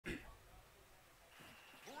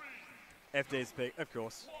FD's pick, of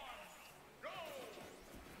course.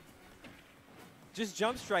 Just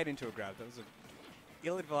jump straight into a grab. That was a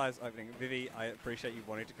ill-advised opening. Vivi, I appreciate you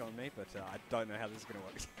wanting to come on me, but I don't know how this is going to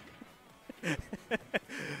work.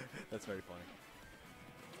 That's very funny.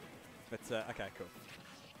 But, okay, cool.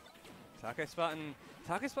 TacoSpartan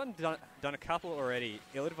done a couple already.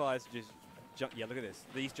 Ill-advised just jump. Yeah, look at this.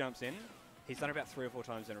 These jumps in. He's done about 3 or 4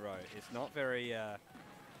 times in a row. It's not very, yeah,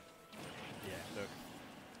 look.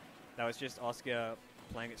 That was just Oscar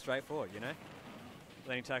playing it straight forward, you know?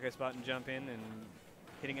 Letting TacoSpartan jump in and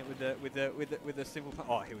hitting it with the simple.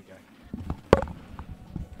 Oh, here we go.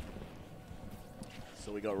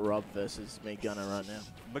 So we got Rob versus Me Gunner right now.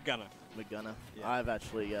 McGunner. McGunner. Yeah. I've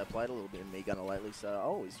actually played a little bit of Me Gunner lately,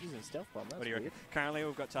 so he's using Stealth Bomb. That's What do you reckon? weird. Currently,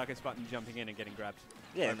 we've got TacoSpartan jumping in and getting grabbed.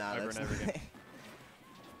 Yeah, over and over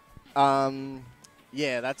again.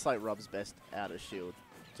 Yeah, that's like Rob's best out of shield,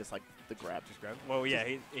 just like the grab. Just grab. Well, yeah,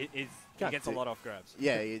 he gets a lot off grabs.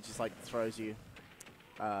 Yeah, he just like throws you.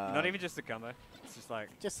 Not even just the combo. It's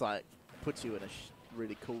just like puts you in a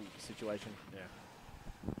really cool situation.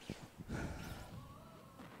 Yeah.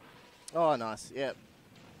 Oh, nice. Yep.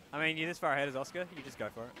 I mean, you're this far ahead as Oscar. You just go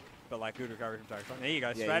for it. But like good recovery from TacoSpartan. There you go,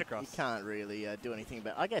 Yeah, straight across. You can't really do anything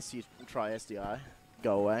about. I guess you try SDI,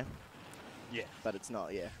 go away. Yeah. But it's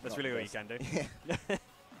not. Yeah. That's not really what best. you can do. Yeah.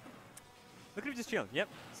 Look at him just chilling. Yep.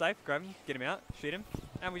 Safe. Grab him. Get him out. Shoot him.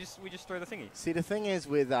 And we just throw the thingy. See, the thing is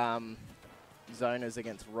with zoners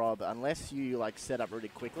against Rob, unless you like set up really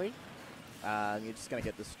quickly, you're just gonna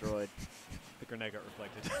get destroyed. The grenade got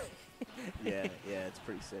reflected. yeah, it's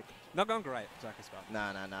pretty sick. Not going great, TacoSpartan.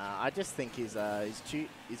 No. I just think he's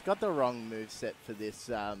got the wrong move set for this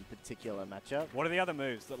particular matchup. What are the other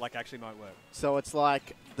moves that like actually might work? So it's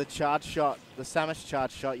like the charge shot, the Samus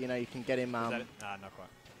charge shot. You know, you can get him. Is that it? Not quite.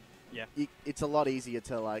 Yeah. It's a lot easier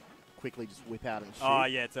to like quickly just whip out and shoot. Oh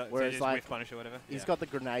yeah, it's whereas just like whiff punish or whatever. He's got the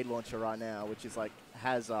grenade launcher right now, which is like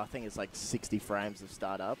I think it's like 60 frames of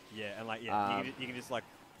startup. Yeah, and like you can just like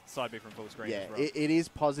side B from full screen. Yeah, as well. it is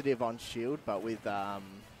positive on shield, but with like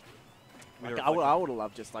I would have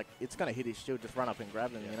loved just like it's gonna hit his shield, just run up and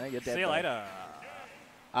grab him. You know, you're dead. See you later.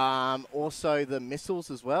 Also the missiles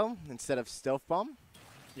as well instead of stealth bomb.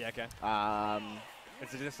 Yeah, okay.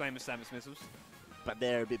 It's the same as Samus missiles. But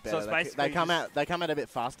they're a bit So better. it's They come out a bit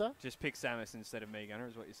faster. Just pick Samus instead of Me Gunner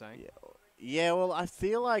is what you're saying? Yeah, well, I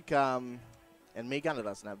feel like and Me Gunner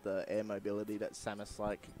doesn't have the air mobility that Samus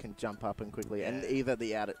like can jump up and quickly, and either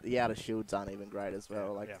the outer shields aren't even great as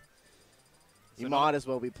well. Like you might as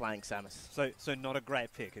well be playing Samus. So not a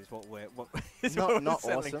great pick is what we're not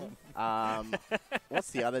awesome.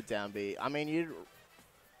 What's the other down B? I mean,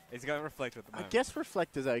 He's going to reflect at the moment. I guess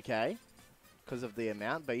reflector's okay because of the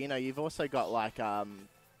amount, but you know you've also got like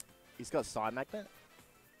he's got side magnet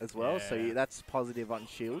as well, so that's positive on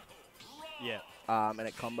shield. Yeah. And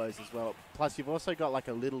it combos as well. Plus you've also got like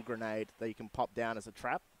a little grenade that you can pop down as a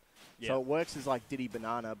trap. Yeah. So it works as like Diddy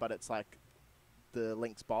Banana, but it's like the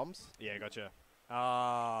Link's bombs. Yeah, gotcha.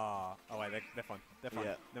 Oh wait, they're fine. They're fine.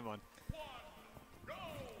 Yeah. Never mind.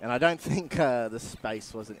 And I don't think the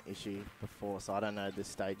space was an issue before, so I don't know. This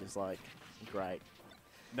stage is like great.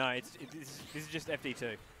 No, this is just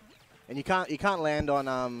FD2. And you can't land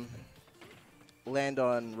on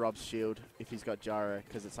Rob's shield if he's got gyro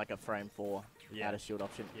because it's like a frame 4 out of shield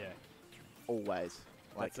option. Yeah. Always.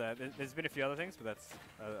 Like there's been a few other things, but that's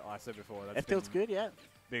I said before. That feels good. Yeah.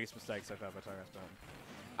 Biggest mistake so far by TacoSpartan.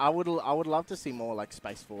 I would love to see more like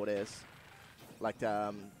space forward airs, like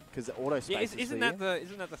because auto space. Yeah, isn't that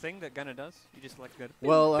the thing that Gunner does? You just like go.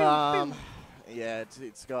 Well, yeah,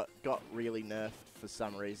 it's got really nerfed for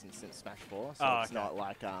some reason since Smash 4, so it's not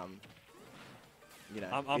like you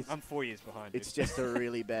know. I'm 4 years behind. It's just a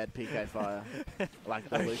really bad PK fire, like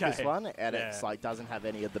the Lucas one, and it's like doesn't have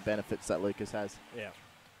any of the benefits that Lucas has. Yeah.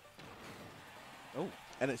 Oh.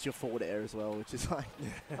 And it's your forward air as well, which is like,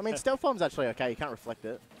 I mean, stealth bomb's actually okay. You can't reflect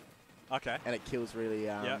it. Okay. And it kills really.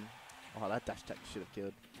 Oh, that dash attack should have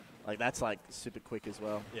killed. Like that's like super quick as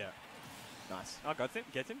well. Yeah. Nice. Oh, got him.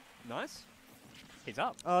 Gets him. Nice. He's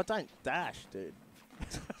up. Oh, don't dash, dude.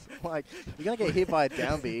 Like you're gonna get hit by a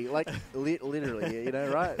down B, like literally, you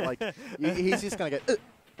know, right? Like he's just gonna go.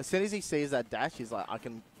 As soon as he sees that dash, he's like, I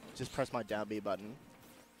can just press my down B button,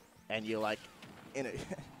 and you're like, in it.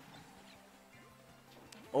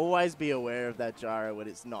 Always be aware of that gyro when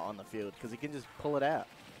it's not on the field, because you can just pull it out.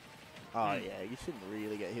 Oh yeah, you shouldn't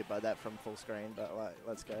really get hit by that from full screen, but like,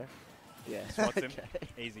 let's go. Yeah. Swats him.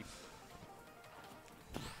 Easy.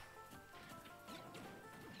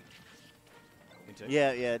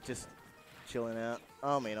 Yeah, just chilling out.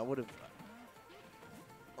 I mean, I would have.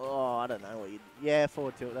 Oh, I don't know what you. Yeah,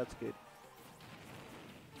 forward tilt. That's good.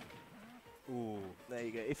 Ooh. There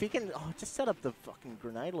you go. If he can, just set up the fucking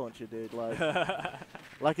grenade launcher, dude. Like,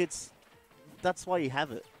 like that's why you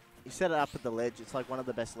have it. You set it up at the ledge. It's like one of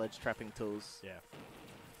the best ledge trapping tools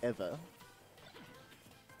ever.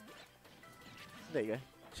 There you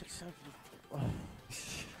go.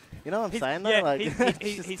 You know what I'm saying, though? Yeah, like,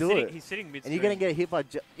 he's do it. He's sitting mid. And you're going to get hit by...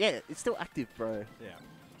 yeah, it's still active, bro. Yeah.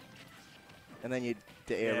 And then you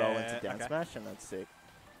air roll into down smash, and that's sick.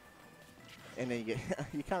 And then you get...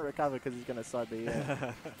 you can't recover because he's going to side B.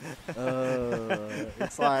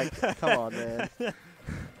 It's like, come on, man.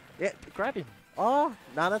 Yeah, grab him. Oh,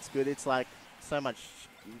 no, that's good. It's like so much...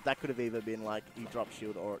 that could have either been like you drop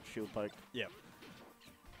shield or shield poke. Yeah.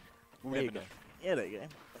 There you go. Yeah, there you go.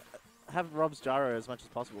 Have Rob's gyro as much as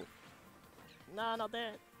possible. No, not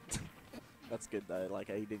that. That's good though. Like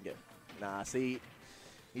he didn't get. Nah, see,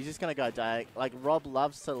 he's just gonna go like Rob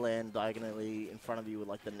loves to land diagonally in front of you with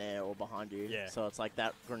like the nair or behind you. Yeah. So it's like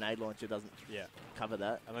that grenade launcher doesn't cover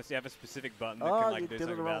that. Unless you have a specific button that can like do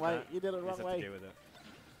something about that. You did it the wrong way. You deal with it.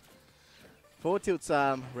 Forward tilt's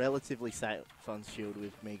relatively safe on shield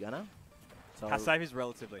with me gunner. So How safe is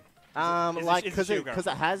relatively? Like because it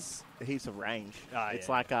has heaps of range. It's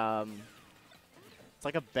like it's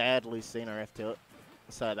like a bad Lucina F tilt,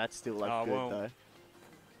 so that's still like good though.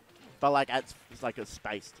 But like it's like a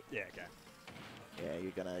spaced. Yeah. Okay. Yeah,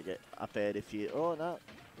 you're gonna get up aired if you. Oh no,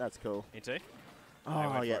 that's cool. Into?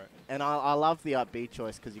 Oh yeah, and I love the up B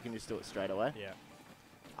choice because you can just do it straight away. Yeah.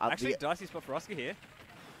 Actually, dicey spot for Oscar here.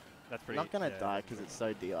 That's pretty. Not gonna die because it's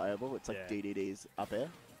so DIable. It's like DDD's up air,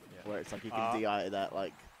 where it's like you can DI that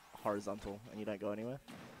like horizontal and you don't go anywhere.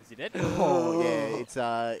 Is he dead? Oh yeah, it's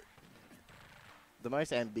the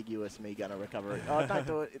most ambiguous me gunner recovery. Oh, don't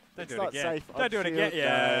do it. It's not safe. Don't do it again.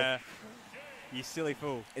 Yeah. You silly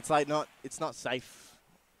fool. It's like it's not safe.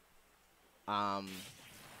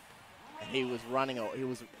 He was running, or he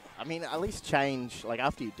was. I mean, at least change like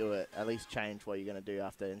after you do it. At least change what you're gonna do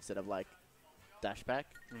after instead of like dash back.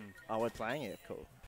 Oh, we're playing it. Cool.